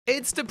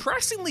It's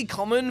depressingly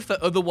common for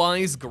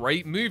otherwise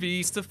great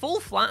movies to fall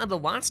flat at the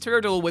last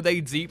hurdle with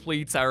a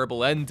deeply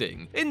terrible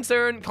ending, in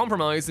turn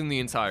compromising the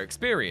entire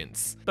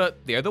experience.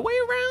 But the other way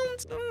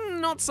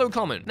around? Not so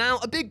common. Now,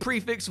 a big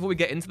prefix before we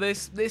get into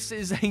this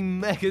is a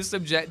mega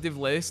subjective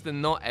list,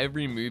 and not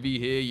every movie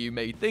here you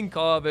may think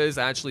of as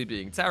actually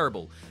being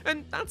terrible.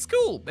 And that's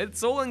cool,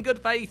 it's all in good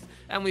faith,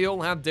 and we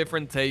all have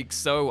different takes,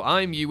 so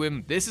I'm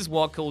Ewan, this is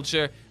What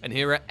Culture, and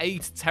here are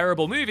 8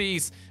 terrible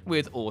movies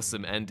with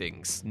awesome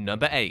endings.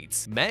 Number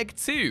 8, Meg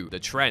 2, The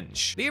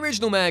Trench. The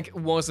original Meg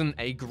wasn't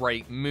a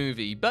great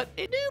movie, but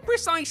it knew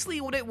precisely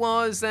what it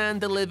was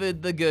and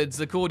delivered the goods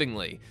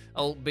accordingly,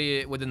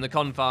 albeit within the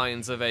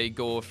confines of a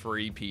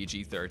gore-free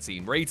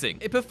PG-13 rating.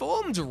 It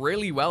performed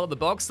really well at the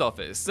box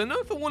office,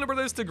 enough for Warner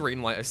Bros. To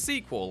greenlight a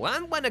sequel,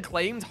 and when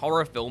acclaimed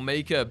horror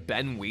filmmaker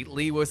Ben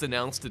Wheatley was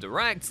announced to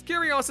direct,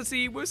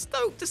 Curiosity was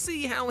stoked to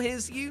see how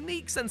his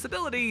unique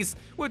sensibilities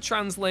would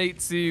translate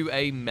to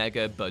a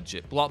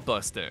mega-budget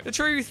blockbuster. The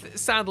truth,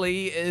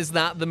 sadly, is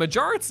that the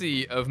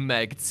majority of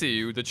Meg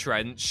 2, The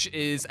Trench,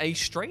 is a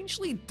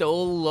strangely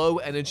dull,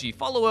 low-energy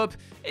follow-up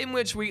in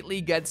which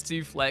Wheatley gets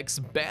to flex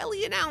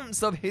barely an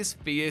ounce of his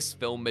fierce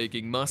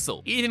filmmaking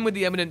muscle. Even with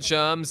the eminent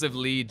charms of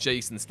lead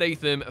Jason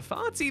Statham,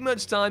 far too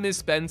much time is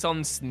spent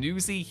on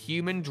snoozy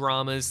human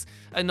dramas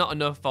and not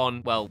enough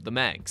on, well, the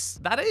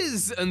Megs. That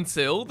is,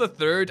 until the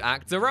third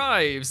act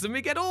arrives, and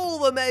we get all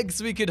the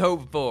Megs we could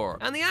hope for.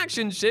 And the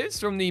action shifts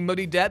from the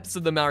muddy depths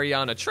of the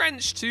Mariana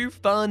Trench to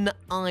Fun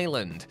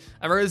Island,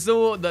 a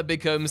resort that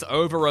becomes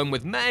overrun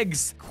with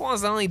Megs,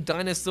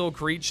 quasi-dinosaur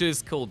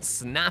creatures called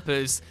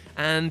snappers,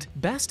 and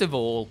best of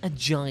all, a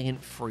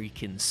giant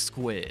freaking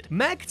squid.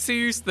 Meg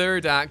 2's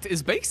third act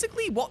is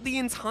basically what the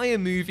entire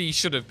movie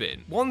should have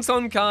been.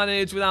 Wanton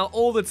carnage without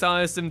all the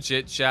tiresome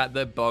chit-chat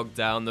that bogged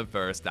down the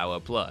first hour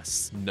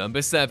plus.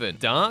 Number 7,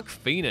 Dark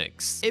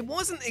Phoenix. It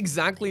wasn't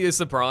exactly a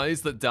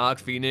surprise that Dark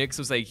Phoenix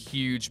was a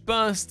huge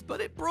bust,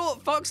 but it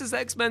brought Fox's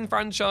X-Men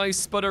franchise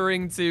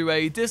sputtering to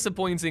a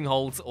disappointing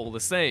halt all the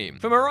same.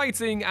 From a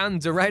writing and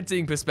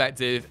directing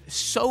perspective,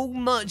 so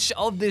much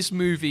of this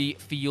movie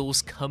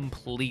feels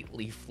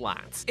completely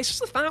flat. It's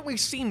just the fact we've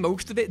seen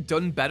most of it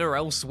done better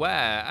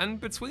elsewhere, and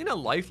between a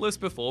lifeless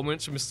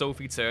performance from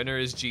Sophie Turner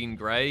as Jean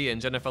Grey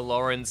and Jennifer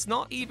Lawrence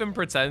not even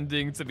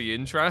pretending to be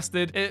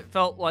interested, it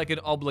felt like an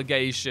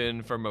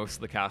obligation for most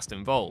of the cast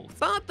involved.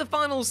 But the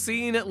final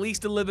scene at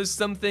least delivers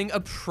something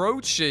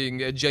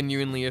approaching a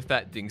genuinely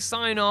affecting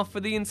sign-off for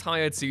the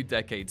entire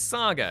 2-decade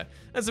saga,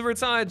 as a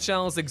retired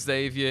Charles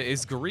Xavier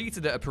is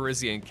greeted at a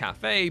Parisian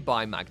cafe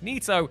by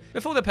Magneto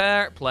before the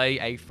pair play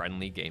a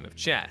friendly game of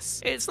chess.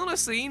 It's not a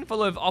scene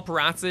full of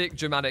operatic,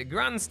 dramatic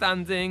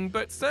grandstanding,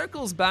 but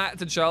circles back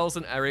to Charles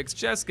and Eric's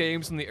chess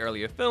games from the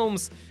earlier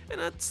films in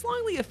a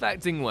slightly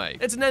affecting way.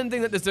 It's an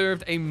ending that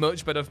deserved a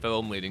much better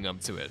film leading up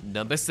to it.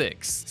 Number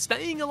 6,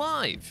 Staying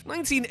Alive.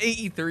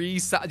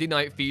 1983's Saturday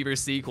Night Fever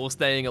sequel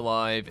Staying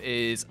Alive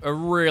is a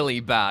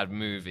really bad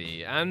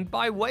movie, and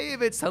by way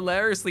of its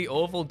hilariously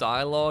awful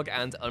dialogue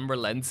and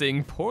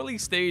unrelenting, poorly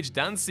staged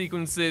dance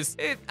sequences,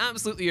 it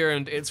absolutely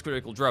earned its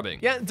critical drubbing.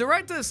 Yet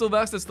director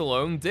Sylvester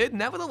Stallone did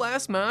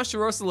nevertheless manage to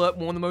rustle up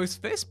one of the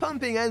most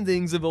fist-pumping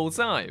endings of all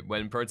time,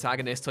 when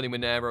protagonist Tony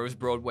Manero's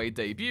Broadway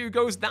debut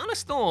goes down a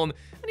storm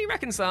and he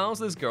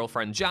reconciles with his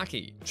girlfriend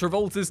Jackie.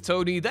 Travolta's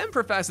Tony then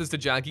professes to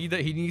Jackie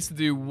that he needs to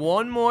do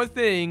one more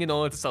thing in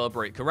order to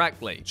celebrate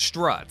correctly: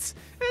 strut.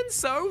 And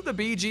so, the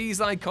Bee Gees'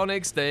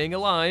 iconic Staying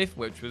Alive,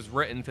 which was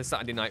written for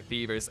Saturday Night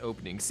Fever's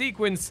opening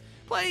sequence,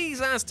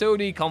 plays as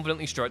Tony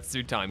confidently struts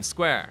through Times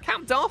Square.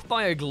 Capped off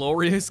by a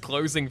glorious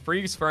closing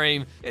freeze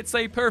frame, it's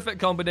a perfect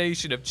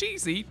combination of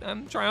cheesy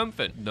and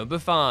triumphant. Number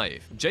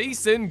 5,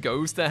 Jason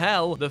Goes to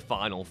Hell, The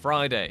Final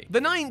Friday.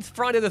 The 9th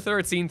Friday the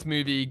 13th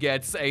movie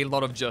gets a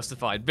lot of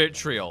justified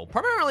vitriol,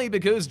 primarily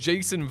because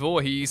Jason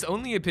Voorhees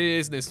only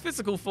appears in his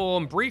physical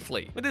form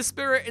briefly, with his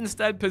spirit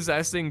instead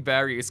possessing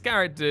various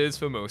characters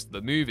for most of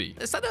the movie.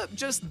 The setup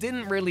just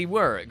didn't really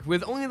work,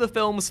 with only the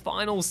film's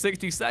final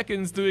 60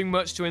 seconds doing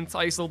much to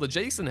entice all the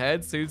Jason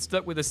heads who'd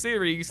stuck with the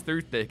series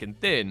through thick and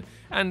thin,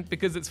 and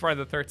because it's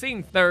Friday the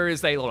 13th, there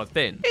is a lot of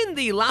thin. In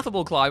the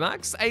laughable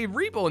climax, a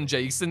reborn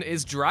Jason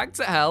is dragged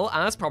to hell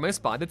as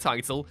promised by the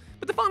title,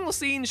 but the final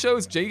scene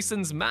shows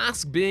Jason's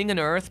mask being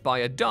unearthed by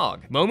a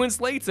dog.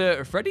 Moments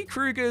later, Freddy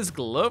Krueger's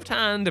gloved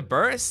hand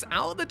bursts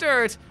out of the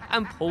dirt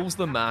and pulls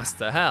the mask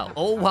to hell,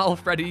 all while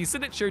Freddy's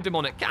signature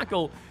demonic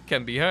cackle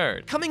can be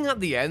heard. Coming at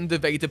the end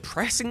of a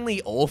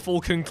depressingly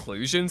awful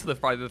conclusion to the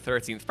Friday the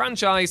 13th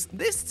franchise,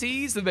 this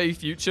tease of a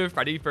future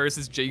Freddy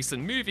vs.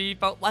 Jason movie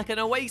felt like an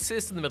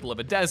oasis in the middle of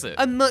a desert,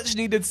 a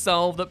much-needed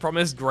salve that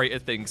promised greater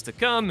things to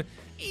come,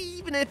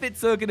 even if it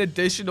took an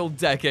additional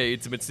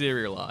decade to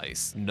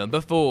materialize.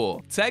 Number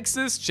 4,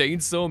 Texas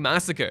Chainsaw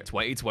Massacre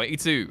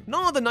 2022. None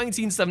of the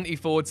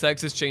 1974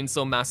 Texas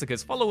Chainsaw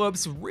Massacre's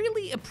follow-ups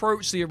really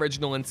approach the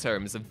original in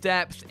terms of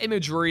depth,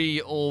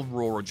 imagery, or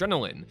raw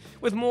adrenaline,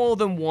 with more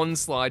than one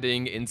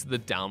sliding into the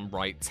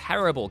downright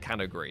terrible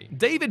category.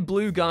 David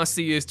Blue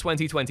Garcia's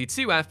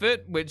 2022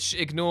 effort, which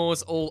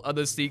ignores all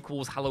other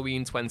sequels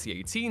Halloween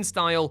 2018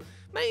 style,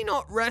 may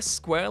not rest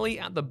squarely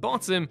at the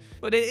bottom,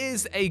 but it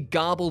is a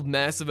garbled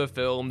mess of a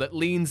film that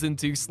leans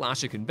into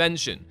slasher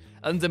convention,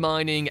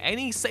 undermining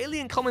any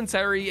salient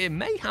commentary it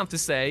may have to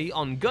say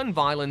on gun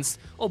violence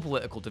or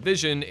political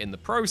division in the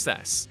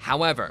process.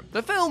 However,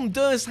 the film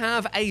does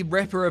have a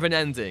ripper of an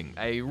ending,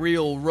 a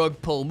real rug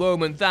pull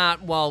moment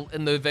that, while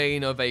in the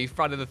vein of a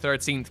Friday the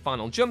 13th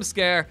final jump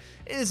scare,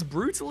 is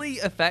brutally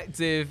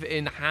effective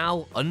in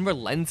how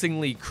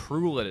unrelentingly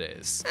cruel it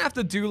is.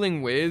 After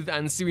dueling with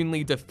and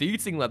seemingly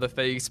defeating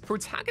Leatherface,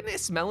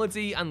 protagonists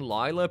Melody and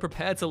Lila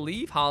prepare to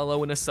leave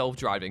Harlow in a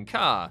self-driving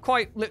car,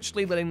 quite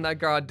literally letting their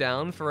guard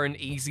down for an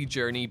easy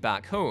journey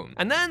back home.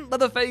 And then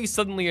Leatherface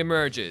suddenly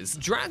emerges,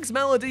 drags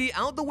Melody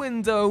out the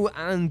window,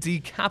 and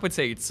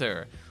decapitates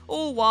her,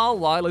 all while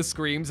Lila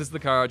screams as the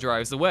car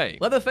drives away.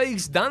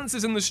 Leatherface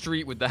dances in the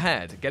street with the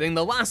head, getting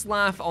the last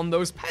laugh on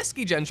those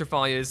pesky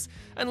gentrifiers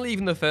and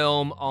leaving the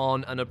film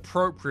on an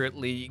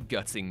appropriately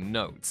gutting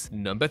note.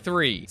 Number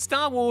 3.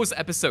 Star Wars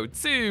Episode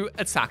II: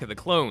 Attack of the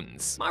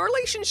Clones. My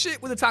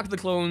relationship with Attack of the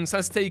Clones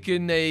has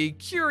taken a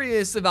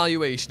curious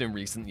evaluation in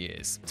recent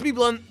years. To be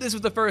blunt, this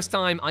was the first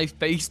time I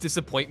faced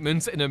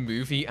disappointment in a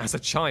movie as a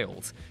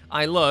child.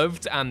 I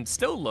loved, and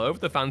still love,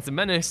 The Phantom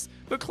Menace,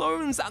 but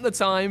Clones at the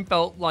time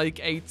felt like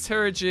a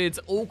turgid,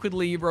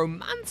 awkwardly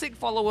romantic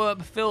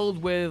follow-up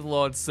filled with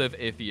lots of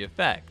iffy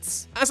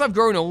effects. As I've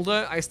grown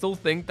older, I still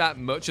think that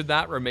much of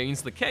that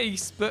remains the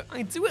case, but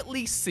I do at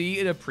least see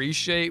and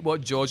appreciate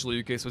what George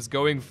Lucas was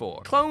going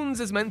for. Clones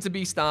is meant to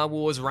be Star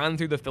Wars ran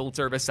through the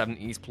filter of a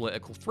 70s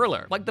political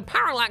thriller, like the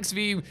Parallax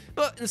View,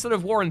 but instead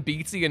of Warren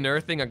Beatty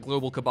unearthing a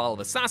global cabal of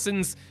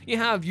assassins, you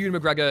have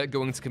Ewan McGregor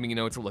going to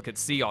Camino to look at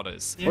sea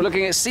otters. We're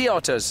looking at sea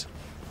otters.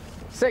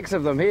 6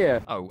 of them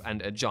here. Oh,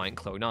 and a giant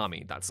clone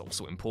army, that's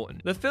also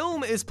important. The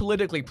film is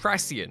politically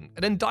prescient,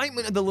 an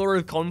indictment of the lure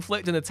of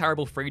conflict and the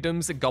terrible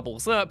freedoms it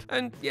gobbles up,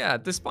 and yeah,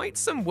 despite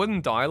some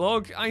wooden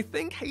dialogue, I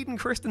think Hayden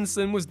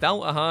Christensen was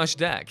dealt a harsh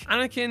deck.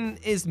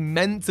 Anakin is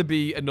meant to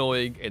be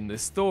annoying in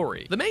this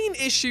story. The main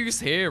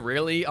issues here,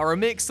 really, are a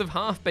mix of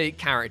half-baked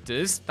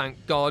characters,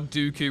 thank God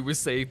Dooku was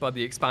saved by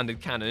the expanded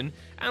canon,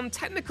 and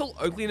technical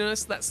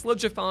ugliness that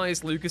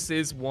sludgifies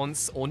Lucas's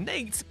once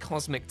ornate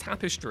cosmic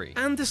tapestry.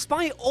 And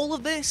despite all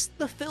of this,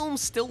 the film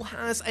still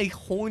has a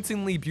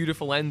hauntingly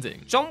beautiful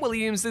ending. John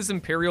Williams'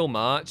 Imperial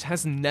March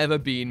has never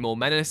been more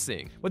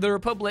menacing, with the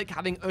Republic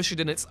having ushered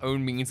in its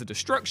own means of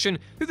destruction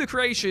through the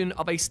creation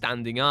of a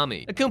standing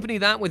army. Accompany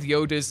that with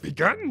Yoda's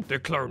 "Begun the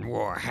Clone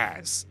War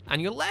has," and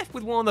you're left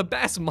with one of the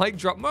best mic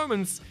drop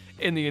moments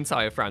in the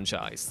entire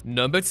franchise.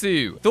 Number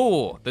 2.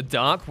 Thor: The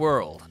Dark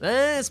World.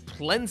 There's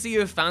plenty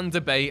of fan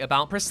debate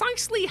about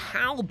precisely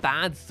how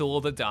bad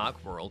Thor: The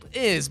Dark World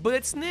is, but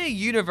it's near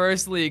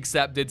universally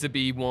accepted to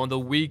be one of the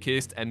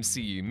weakest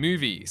MCU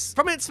movies.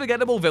 From its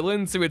forgettable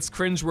villain to its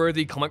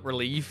cringeworthy comic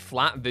relief,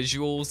 flat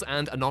visuals,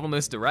 and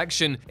anonymous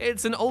direction,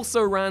 it's an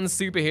also-ran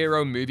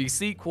superhero movie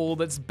sequel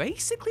that's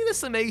basically the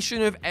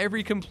summation of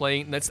every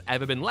complaint that's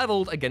ever been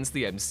leveled against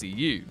the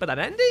MCU. But that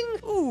ending?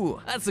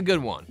 Ooh, that's a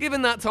good one.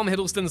 Given that Tom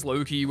Hiddleston's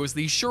Loki was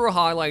the sure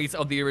highlight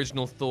of the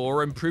original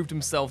Thor and proved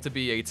himself to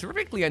be a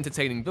terrifically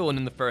entertaining villain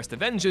in the first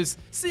Avengers,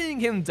 seeing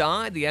him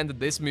die at the end of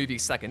this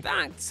movie's second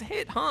act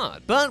hit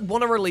hard. But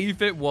what a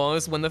relief it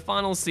was when the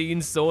final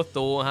scene saw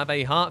Thor have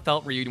a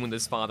heartfelt reunion with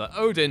his father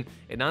Odin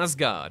in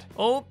Asgard.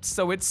 Or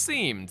so it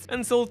seemed,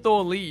 until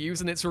Thor leaves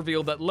and it's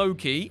revealed that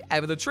Loki,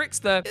 ever the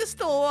trickster, is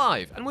still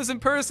alive and was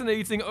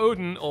impersonating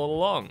Odin all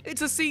along.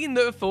 It's a scene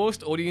that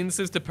forced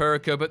audiences to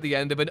perk up at the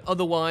end of an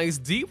otherwise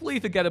deeply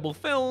forgettable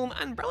film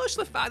and relish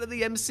the fact that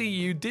the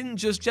MCU didn't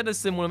just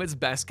jettison one of its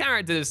best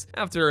characters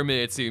after a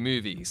mere 2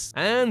 movies.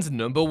 And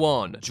number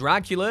 1,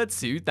 Dracula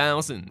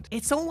 2000.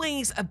 It's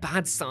always a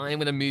bad sign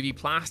when a movie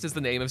plasters the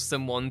name of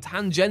someone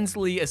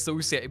tangentially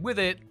associated with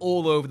it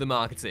all over the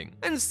marketing.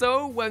 And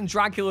so, when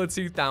Dracula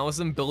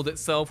 2000 billed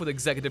itself with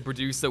executive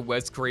producer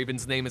Wes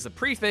Craven's name as a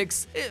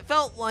prefix, it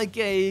felt like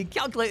a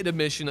calculated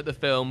admission that the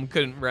film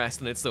couldn't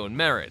rest on its own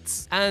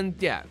merits. And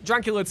yeah,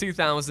 Dracula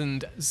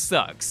 2000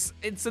 sucks.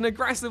 It's an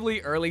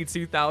aggressively early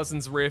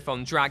 2000s riff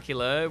on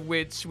Dracula,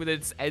 which, with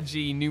its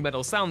edgy nu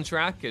metal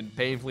soundtrack and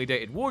painfully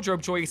dated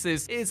wardrobe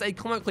choices, is a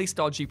comically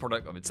stodgy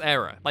product of its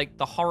era. Like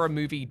the horror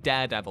movie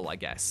Daredevil, I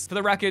guess. For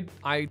the record,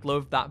 I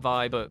love that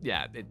vibe, but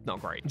yeah, it's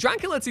not great.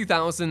 Dracula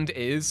 2000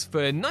 is,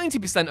 for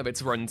 90% of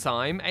its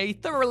runtime, a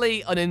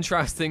thoroughly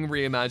uninteresting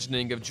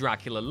reimagining of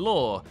Dracula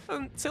lore,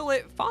 until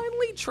it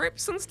finally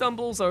trips and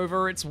stumbles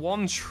over its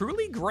one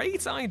truly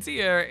great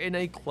idea in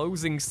a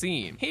closing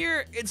scene.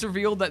 Here, it's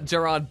revealed that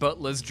Gerard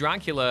Butler's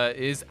Dracula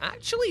is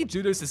actually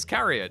Judas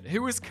Iscariot,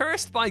 who was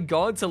cursed by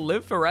God to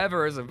live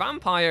forever as a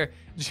vampire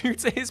due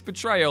to his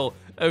betrayal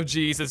of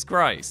Jesus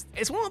Christ.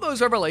 It's one of those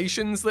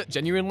revelations that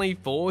genuinely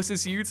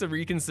forces you to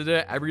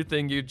reconsider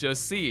everything you've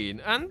just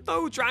seen, and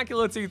though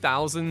Dracula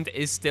 2000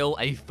 is still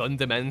a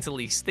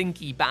fundamentally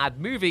stinky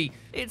bad movie,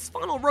 its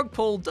final rug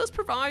pull does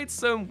provide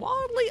some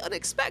wildly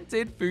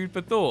unexpected food for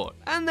thought.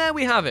 And there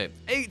we have it,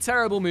 8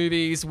 terrible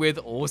movies with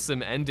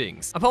awesome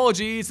endings.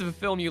 Apologies if a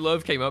film you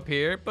love came up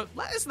here, but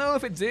let us know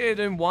if it did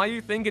and why you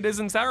think it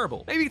isn't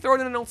terrible. Maybe throw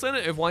start an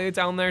alternative while you're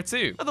down there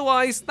too.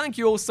 Otherwise, thank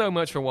you all so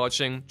much for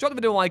watching. Drop the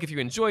video a like if you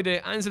enjoyed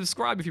it, and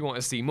subscribe if you want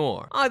to see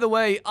more. Either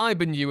way, I've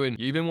been Ewan,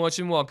 you've been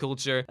watching What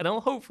Culture, and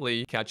I'll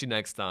hopefully catch you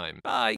next time. Bye!